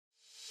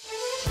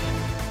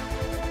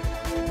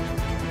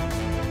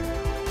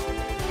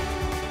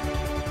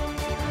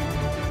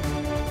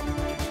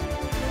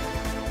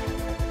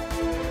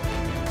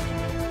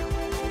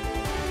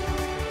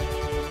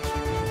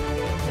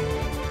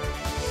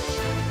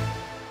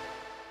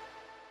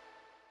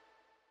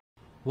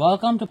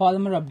Welcome to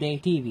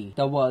Polymerupdate TV,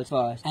 the world's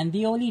first and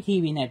the only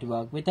TV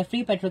network with a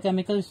free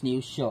petrochemicals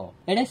news show.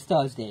 It is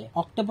Thursday,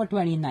 October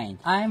 29th.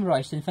 I am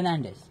Roystein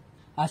Fernandes.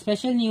 Our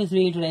special news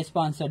read today is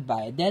sponsored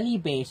by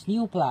Delhi-based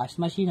New Plast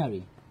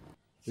Machinery.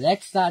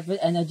 Let's start with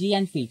energy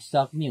and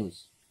feedstock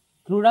news.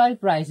 Crude oil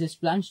prices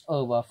plunged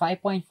over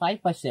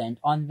 5.5%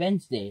 on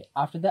Wednesday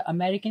after the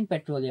American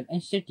Petroleum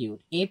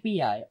Institute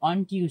 (API)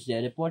 on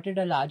Tuesday reported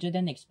a larger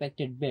than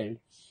expected build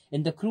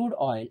in the crude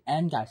oil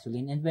and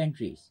gasoline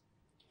inventories.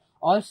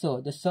 Also,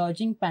 the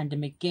surging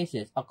pandemic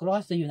cases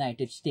across the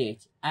United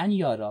States and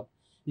Europe,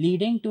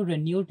 leading to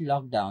renewed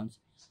lockdowns,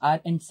 are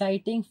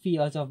inciting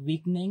fears of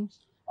weakening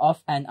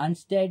of an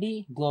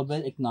unsteady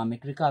global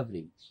economic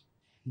recovery.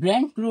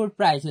 Brent crude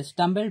prices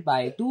tumbled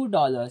by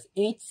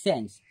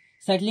 $2.08,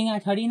 settling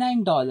at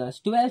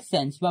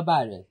 $39.12 per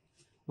barrel,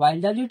 while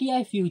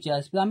WTI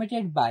futures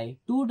plummeted by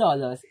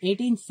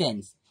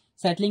 $2.18,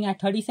 settling at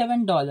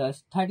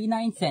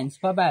 $37.39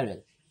 per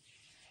barrel.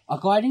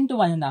 According to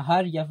Vanna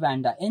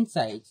Vanda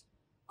Insights,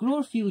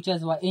 crude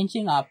futures were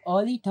inching up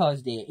early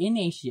Thursday in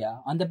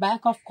Asia on the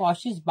back of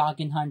cautious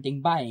bargain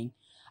hunting buying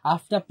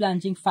after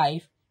plunging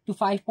 5 to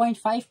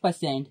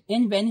 5.5%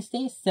 in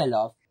Wednesday's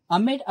sell-off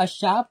amid a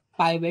sharp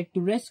pivot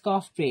to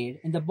risk-off trade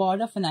in the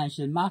broader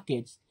financial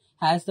markets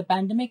as the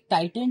pandemic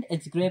tightened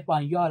its grip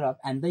on Europe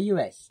and the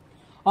US.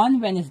 On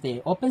Wednesday,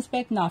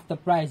 open-spec naphtha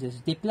prices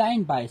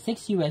declined by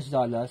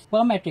 $6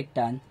 per metric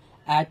ton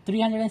at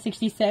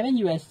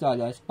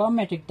 $367 per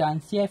metric ton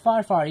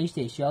CFR Far East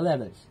Asia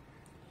levels.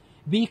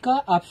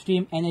 Weaker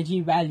upstream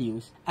energy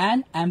values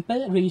and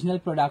ample regional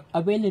product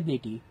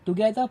availability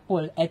together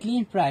pulled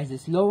ethylene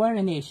prices lower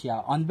in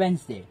Asia on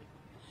Wednesday.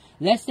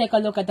 Let's take a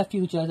look at the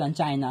futures on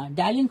China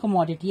Dalian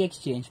Commodity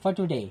Exchange for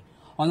today,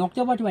 on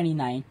October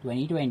 29,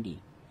 2020.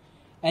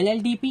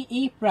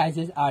 LLDPE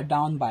prices are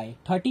down by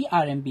 30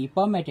 RMB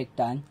per metric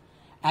ton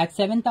at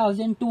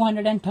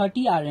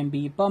 7,230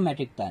 RMB per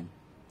metric ton.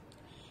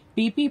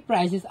 PP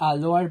prices are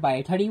lower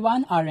by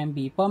 31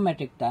 RMB per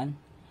metric ton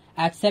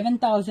at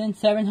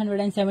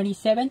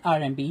 7,777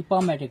 RMB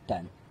per metric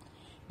ton.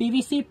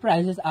 PVC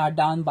prices are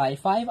down by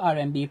 5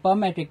 RMB per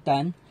metric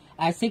ton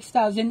at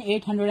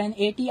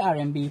 6,880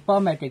 RMB per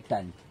metric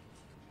ton.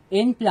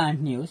 In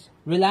plant news,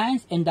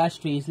 Reliance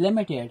Industries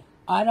Limited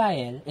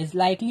 (RIL) is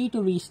likely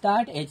to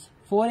restart its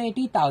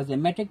 480,000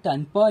 metric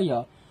ton per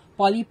year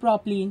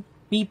polypropylene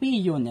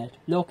PP unit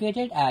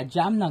located at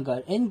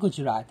Jamnagar in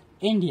Gujarat,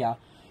 India,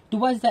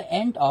 towards the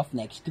end of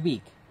next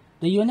week.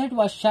 The unit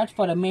was shut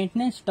for a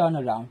maintenance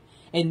turnaround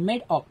in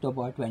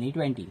mid-October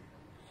 2020.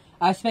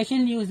 Our special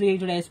news read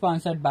today is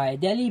sponsored by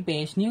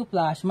Delhi-based New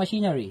Plast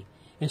Machinery.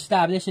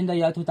 Established in the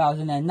year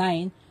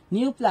 2009,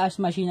 New Plast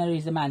Machinery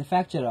is a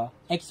manufacturer,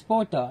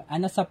 exporter,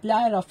 and a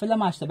supplier of filler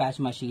master batch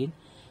machine,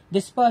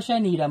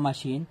 disperser kneader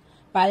machine,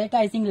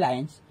 palletizing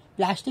lines,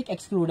 plastic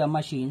extruder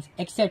machines,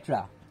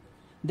 etc.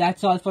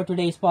 That's all for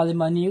today's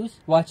Polymer News.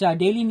 Watch our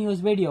daily news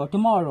video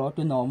tomorrow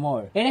to know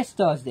more. It is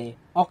Thursday,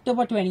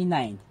 October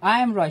 29th.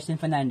 I am Roystein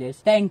Fernandes.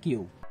 Thank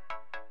you.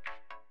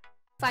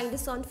 Find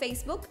us on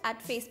Facebook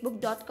at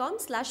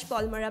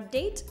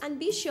facebook.com/polymerupdate and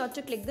be sure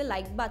to click the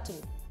like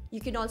button. You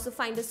can also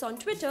find us on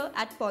Twitter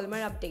at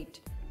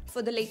Polymerupdate.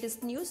 For the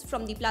latest news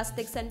from the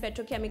plastics and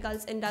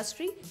petrochemicals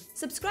industry,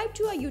 subscribe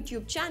to our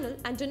YouTube channel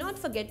and do not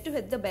forget to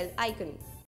hit the bell icon.